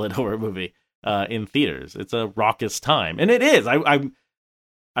solid horror movie. In theaters. It's a raucous time, and it is.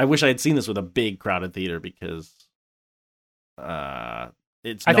 I wish I had seen this with a big crowded theater, because it's gnarly.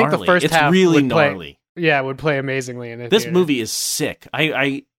 I think the first half really would gnarly. It would play amazingly in a This theater. movie is sick.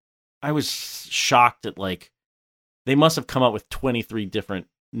 I was shocked at, like, they must have come up with 23 different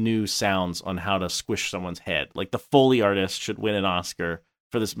new sounds on how to squish someone's head. Like, the Foley artist should win an Oscar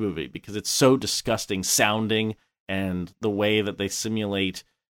for this movie, because it's so disgusting sounding, and the way that they simulate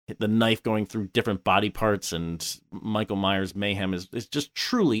the knife going through different body parts, and Michael Myers' mayhem is just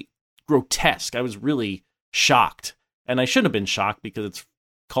truly grotesque. I was really shocked, and I shouldn't have been shocked, because it's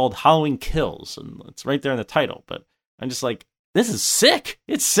called Halloween Kills, and it's right there in the title, but I'm just like, this is sick.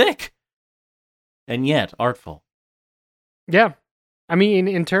 It's sick. And yet artful. Yeah. I mean,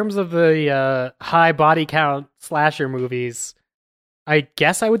 in terms of the high body count slasher movies, I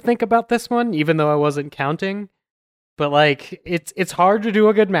guess I would think about this one, even though I wasn't counting. But like, it's hard to do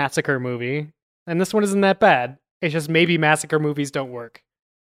a good massacre movie, and this one isn't that bad. It's just maybe massacre movies don't work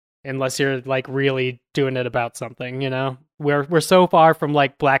unless you're like really doing it about something. You know, we're so far from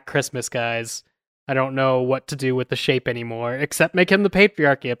like Black Christmas, guys. I don't know what to do with The Shape anymore, except make him the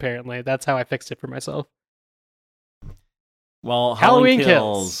patriarchy. Apparently, that's how I fixed it for myself. Well, Halloween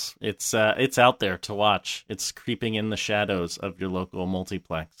Kills. It's out there to watch. It's creeping in the shadows of your local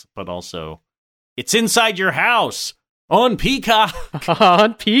multiplex, but also it's inside your house on Peacock.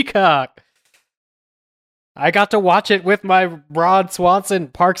 On Peacock. I got to watch it with my Rod Swanson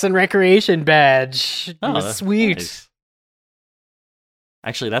Parks and Recreation badge. It was sweet. Nice.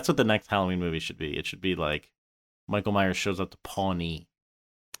 Actually, that's what the next Halloween movie should be. It should be like Michael Myers shows up to Pawnee.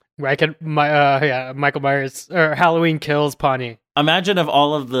 Michael Myers or Halloween Kills Pawnee. Imagine if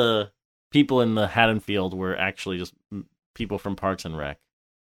all of the people in the Haddonfield were actually just people from Parks and Rec.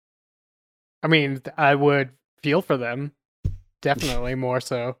 I mean, I would feel for them. Definitely more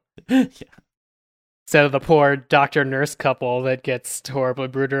so. Yeah. Instead of the poor doctor-nurse couple that gets horribly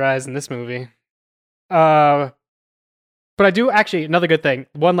brutalized in this movie. But I do actually, another good thing.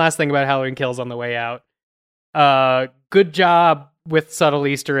 One last thing about Halloween Kills on the way out. Good job with subtle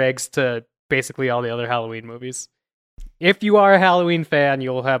Easter eggs to basically all the other Halloween movies. If you are a Halloween fan,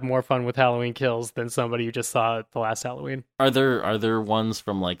 you'll have more fun with Halloween Kills than somebody who just saw the last Halloween. Are there ones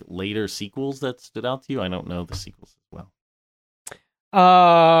from like later sequels that stood out to you? I don't know the sequels as well.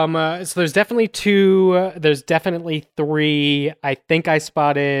 So there's definitely 2. There's definitely 3. I think I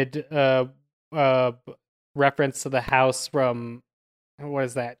spotted reference to the house from, what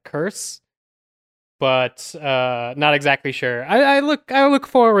is that, Curse? But not exactly sure. I look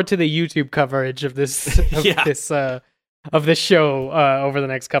forward to the YouTube coverage of this of this show over the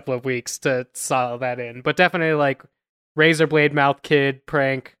next couple of weeks to solve that in. But definitely like Razor Blade Mouth Kid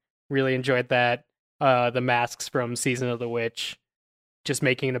prank. Really enjoyed that. The masks from Season of the Witch, just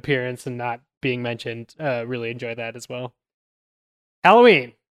making an appearance and not being mentioned. Really enjoyed that as well.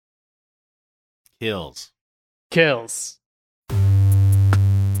 Halloween Kills.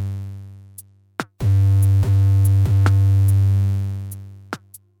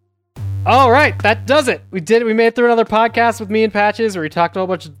 All right, that does it. We made it through another podcast with me and Patches where we talked a whole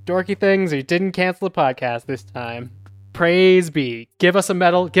bunch of dorky things. We didn't cancel the podcast this time. Praise be. Give us a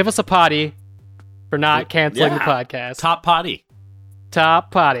medal. Give us a potty for not canceling the podcast. Top potty.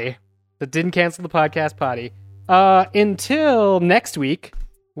 That didn't cancel the podcast potty. Until next week,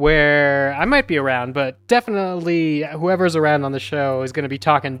 where I might be around, but definitely whoever's around on the show is going to be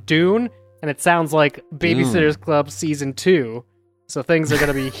talking Dune, and it sounds like Babysitter's Club Season 2. So things are going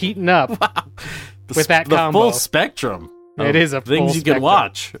to be heating up with that combo. The full spectrum. It is a full things you can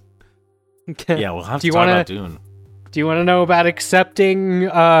watch. Yeah, we'll have to talk about Dune. Do you want to know about accepting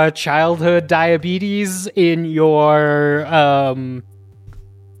childhood diabetes in your,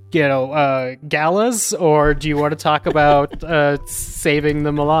 galas? Or do you want to talk about saving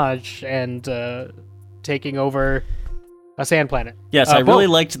the Melange and taking over a sand planet? Yes, I really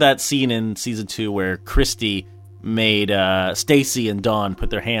liked that scene in Season 2 where Christy made Stacy and Dawn put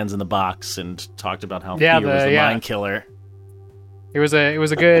their hands in the box and talked about how Thea was the mind killer. It was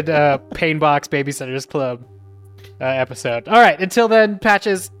a good Pain Box Babysitters Club episode. All right, until then,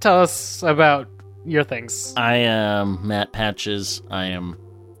 Patches, tell us about your things. I am Matt Patches. I am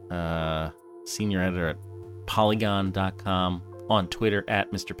senior editor at Polygon.com, on Twitter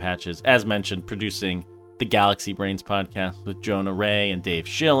at Mr. Patches. As mentioned, producing the Galaxy Brains podcast with Jonah Ray and Dave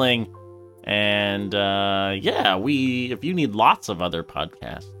Schilling. And if you need lots of other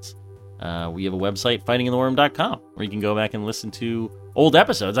podcasts, we have a website, fightingintheworm.com, where you can go back and listen to old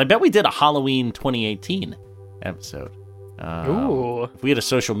episodes. I bet we did a Halloween 2018 episode. Ooh. If we had a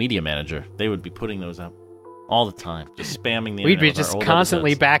social media manager, they would be putting those up all the time, just spamming the We'd be internet with just our old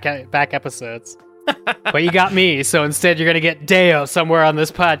constantly episodes. back episodes. But you got me, so instead you're going to get Deo somewhere on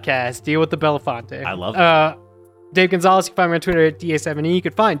this podcast. Deal with the Belafonte. I love it. Dave Gonzalez, you can find me on Twitter at DA7E. You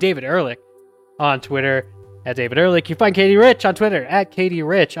can find David Ehrlich on Twitter at David Ehrlich. You find Katie Rich on Twitter at Katie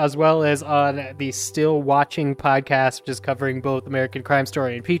Rich, as well as on the Still Watching podcast, which is covering both American Crime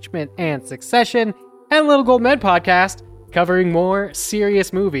Story Impeachment and Succession, and Little Gold Men podcast, covering more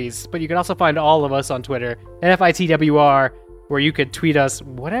serious movies. But you can also find all of us on Twitter at FITWR, where you could tweet us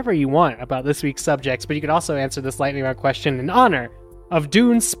whatever you want about this week's subjects, but you could also answer this lightning round question in honor of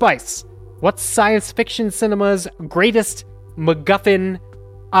Dune Spice. What's science fiction cinema's greatest MacGuffin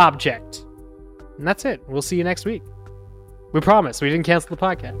object? And that's it. We'll see you next week. We promise. We didn't cancel the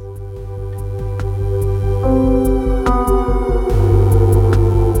podcast.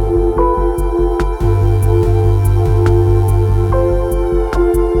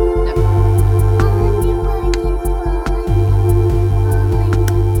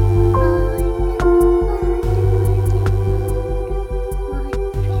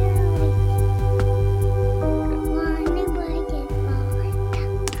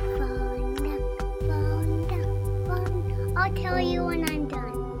 I'll tell you when I'm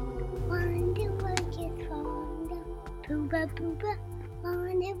done. Wonder what you found. Pooba pooba.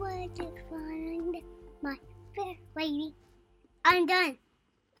 Wonder what you find. My fair lady. I'm done.